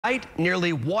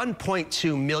Nearly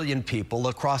 1.2 million people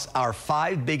across our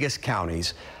 5 biggest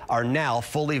counties are now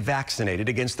fully vaccinated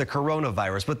against the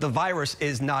coronavirus, but the virus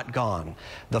is not gone.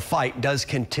 The fight does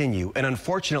continue, and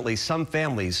unfortunately, some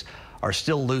families are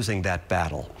still losing that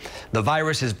battle. The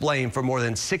virus is blamed for more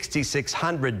than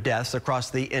 6,600 deaths across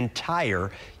the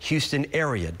entire Houston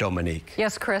area, Dominique.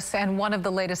 Yes, Chris, and one of the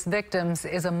latest victims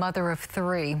is a mother of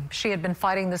 3. She had been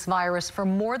fighting this virus for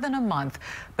more than a month,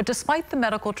 but despite the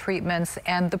medical treatments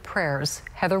and the prayers,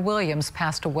 Heather Williams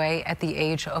passed away at the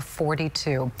age of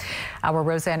 42. Our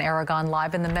Roseanne Aragon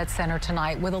live in the Med Center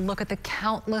tonight with a look at the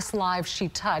countless lives she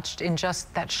touched in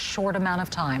just that short amount of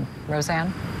time.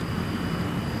 Roseanne?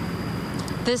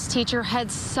 This teacher had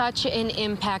such an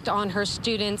impact on her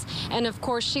students, and of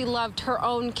course she loved her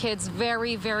own kids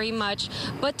very, very much.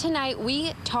 But tonight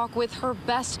we talk with her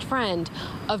best friend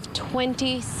of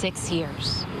 26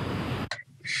 years.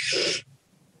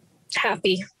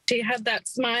 Happy. She had that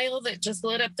smile that just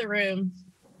lit up the room,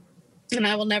 and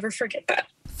I will never forget that.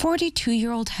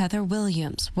 42-year-old Heather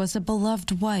Williams was a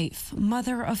beloved wife,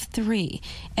 mother of 3,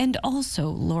 and also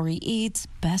Lori Eads'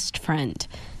 best friend.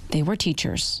 They were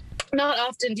teachers. Not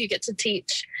often do you get to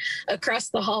teach across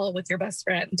the hall with your best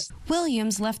friend.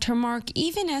 Williams left her mark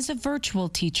even as a virtual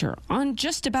teacher on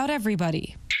just about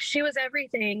everybody. She was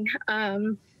everything.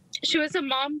 She was a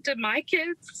mom to my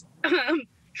kids.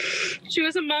 She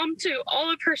was a mom to all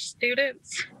of her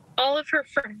students, all of her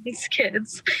friends'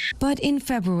 kids. But in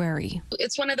February,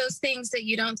 it's one of those things that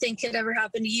you don't think could ever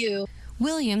happen to you.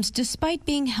 Williams, despite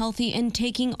being healthy and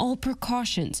taking all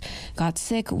precautions, got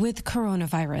sick with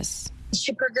coronavirus.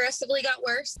 She progressively got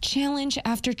worse. Challenge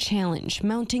after challenge,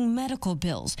 mounting medical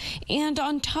bills. And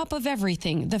on top of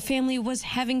everything, the family was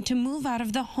having to move out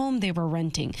of the home they were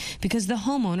renting because the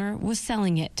homeowner was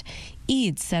selling it.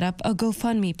 Eads set up a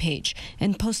GoFundMe page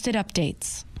and posted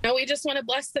updates. We just want to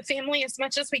bless the family as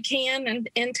much as we can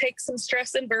and take some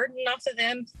stress and burden off of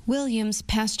them. Williams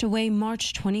passed away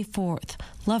March 24th.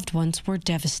 Loved ones were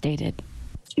devastated.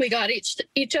 We got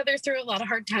each other through a lot of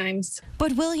hard times.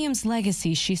 But Williams'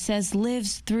 legacy, she says,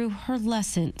 lives through her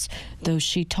lessons, those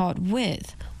she taught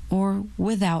with or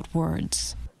without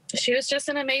words. She was just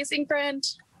an amazing friend,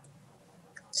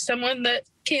 someone that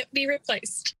can't be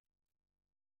replaced.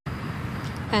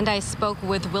 And I spoke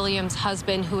with Williams'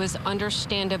 husband, who is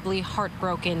understandably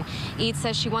heartbroken. Eads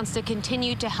says she wants to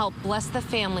continue to help bless the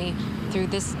family through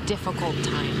this difficult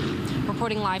time.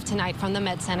 Reporting live tonight from the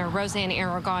Med Center, Roseanne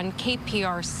Aragon,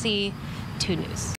 KPRC 2 News.